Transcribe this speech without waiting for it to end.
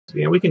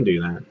Yeah, we can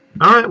do that.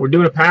 All right, we're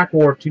doing a pack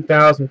war of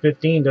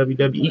 2015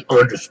 WWE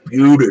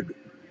Undisputed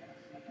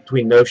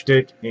between No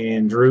Stick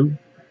and Drew.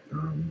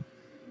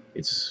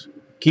 It's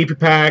keep your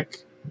pack,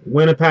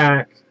 win a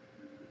pack.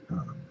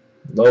 Um,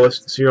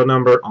 Lowest serial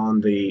number on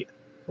the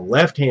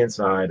left-hand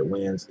side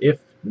wins. If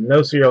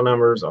no serial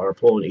numbers are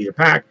pulled in either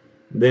pack,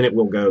 then it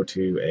will go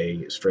to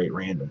a straight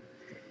random.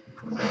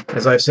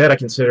 As I've said, I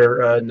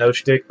consider No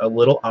Stick a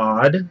little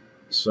odd.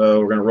 So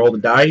we're going to roll the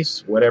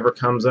dice. Whatever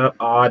comes up,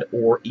 odd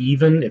or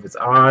even. If it's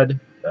odd,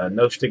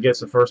 No Stick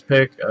gets the first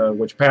pick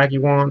which pack he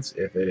wants.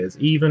 If it is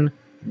even,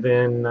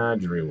 then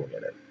Drew will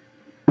get it.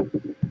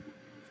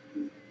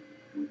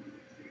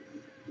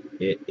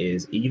 It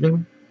is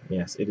even.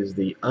 Yes, it is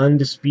the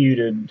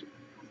undisputed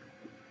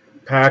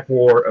pack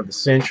war of the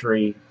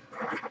century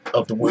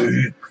of the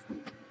week.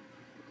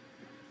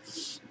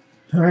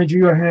 All right,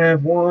 Drew, I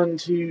have 1,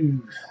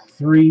 2,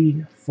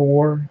 3,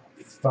 4,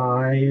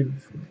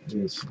 5.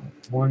 Yes,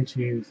 1,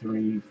 2,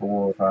 3,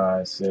 4,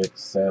 5,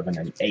 6, 7,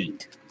 and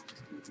 8.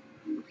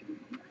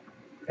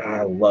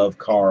 I love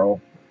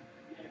Carl.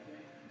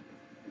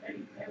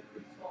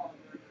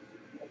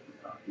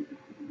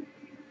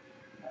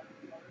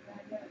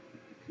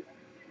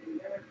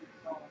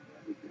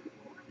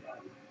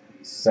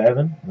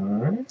 Seven. All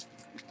right.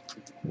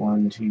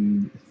 1,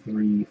 2,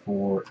 3,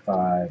 4,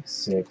 5,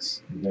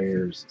 6.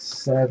 There's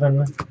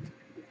 7.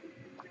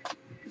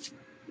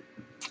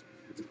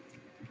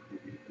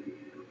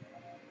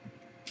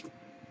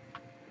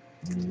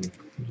 And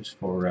just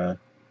for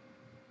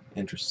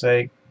interest's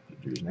sake,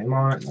 put Drew's name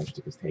on it. Next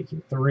stick is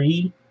taking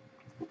 3.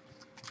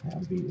 That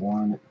would be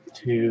 1,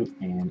 2,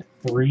 and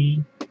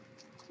 3.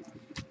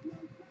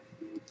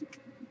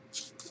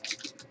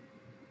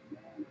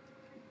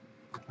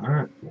 All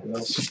right,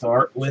 we'll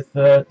start with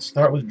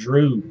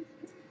Drew.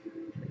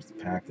 Here's the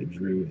pack that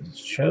Drew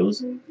has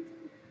chosen.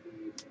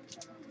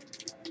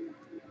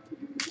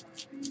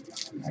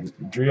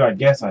 Drew, I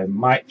guess I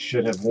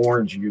should have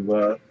warned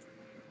you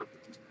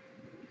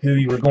who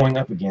you were going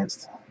up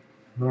against.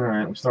 All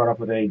right, we'll start off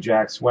with a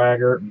Jack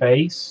Swagger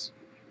base.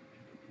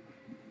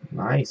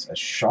 Nice, a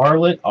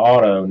Charlotte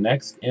auto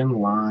next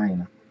in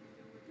line.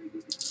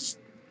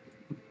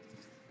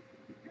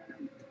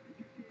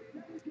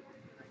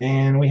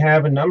 And we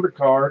have a numbered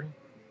card.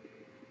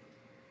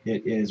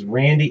 It is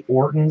Randy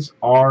Orton's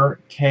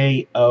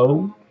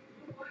RKO.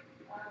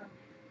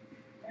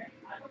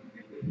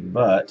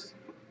 But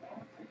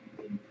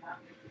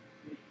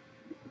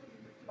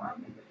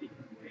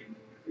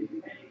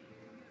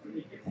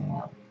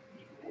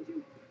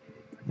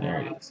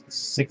there it is,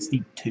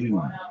 62.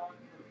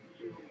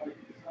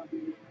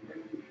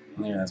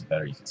 Yeah, that's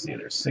better. You can see it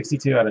there.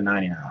 62 out of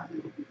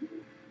 99.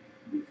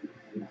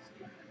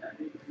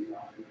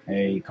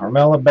 A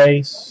Carmella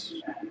base.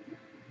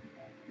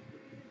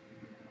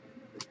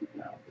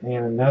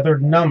 And another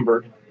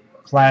numbered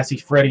classy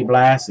Freddie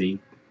Blassie.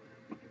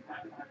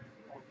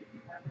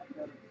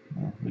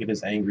 Look at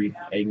his angry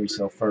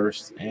self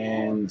first.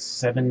 And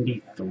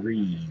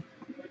 73.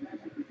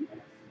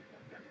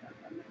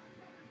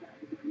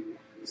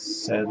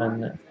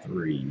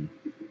 7-3.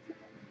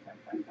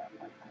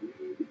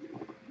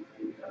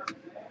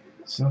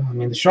 So, I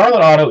mean, the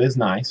Charlotte auto is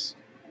nice.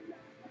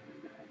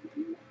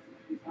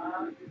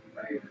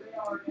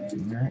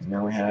 Alright,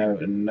 now we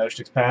have a No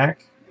Sticks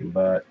pack,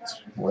 but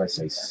what did I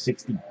say,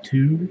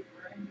 62?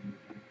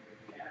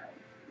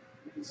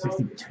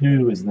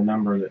 62 is the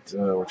number that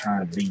we're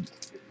trying to beat.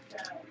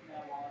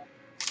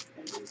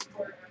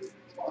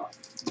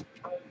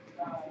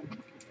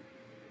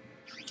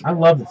 I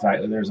love the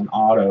fact that there's an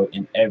auto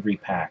in every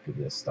pack of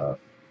this stuff.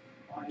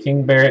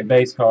 King Barrett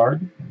base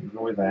card,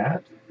 enjoy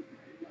that.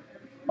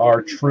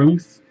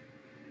 R-Truth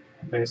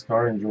base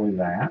card, enjoy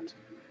that.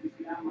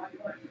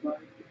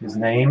 His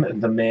name,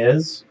 The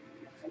Miz.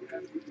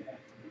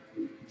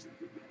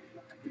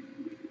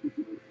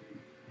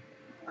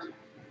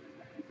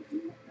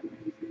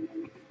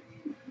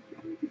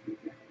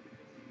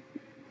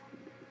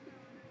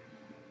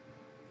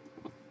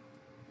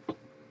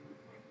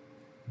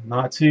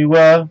 Not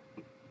to,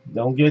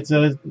 don't get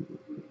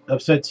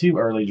upset too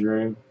early,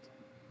 Drew.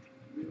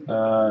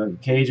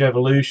 Cage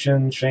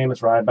Evolution, Sheamus,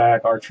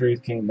 Ryback,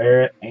 R-Truth, King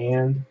Barrett,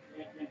 and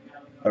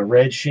a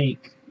Red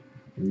Sheik.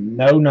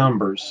 No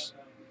numbers.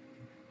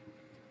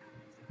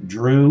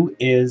 Drew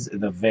is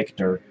the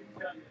victor.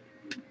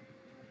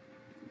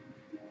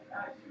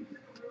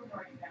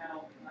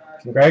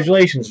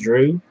 Congratulations,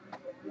 Drew.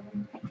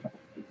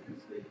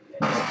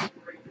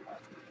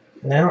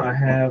 Now I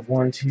have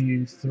 1,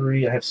 2,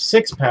 3. I have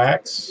 6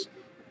 packs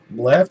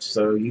left,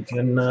 so you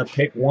can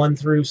pick 1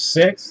 through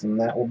 6, and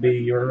that will be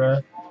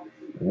your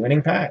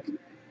winning pack.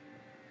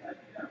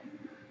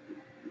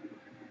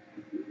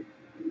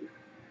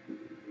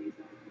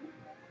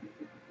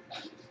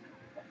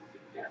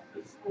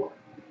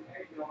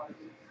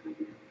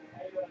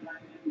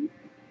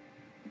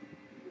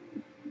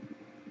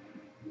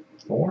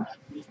 Four.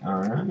 All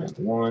right.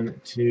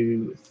 1,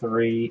 2,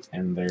 3,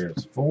 and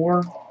there's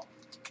 4.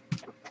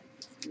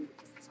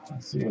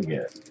 Let's see what we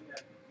get.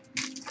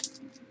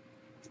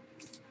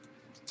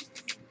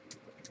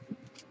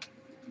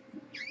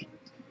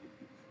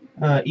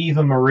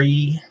 Eva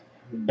Marie,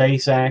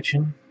 base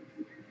action.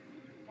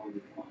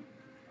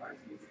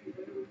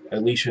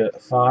 Alicia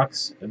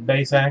Fox,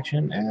 base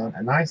action, and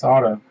a nice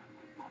auto.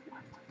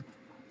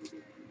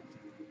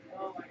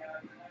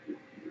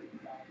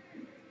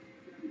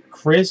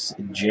 Chris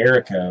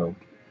Jericho,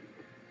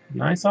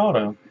 nice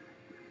auto.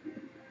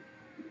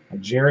 A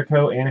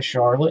Jericho and a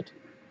Charlotte.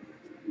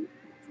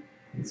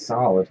 It's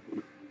solid.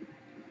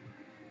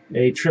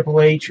 A Triple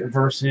H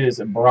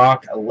versus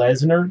Brock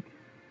Lesnar.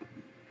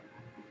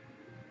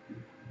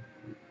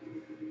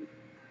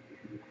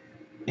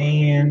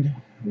 And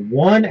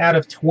 1 out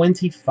of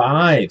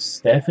 25,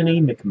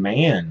 Stephanie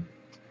McMahon.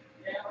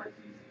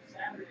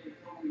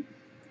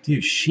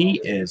 Dude, she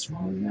is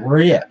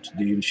ripped,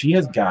 dude. She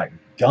has got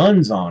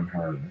guns on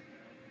her.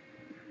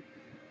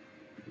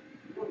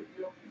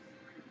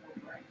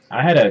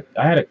 I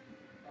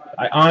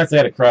honestly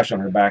had a crush on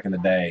her back in the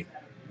day,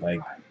 like,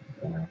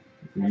 you know,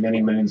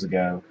 many moons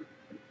ago.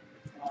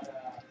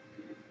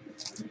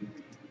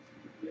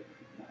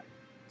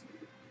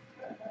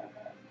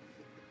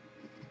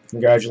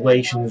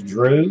 Congratulations,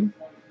 Drew.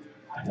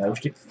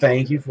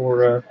 Thank you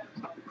for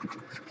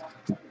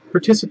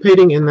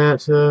participating in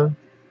that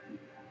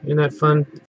fun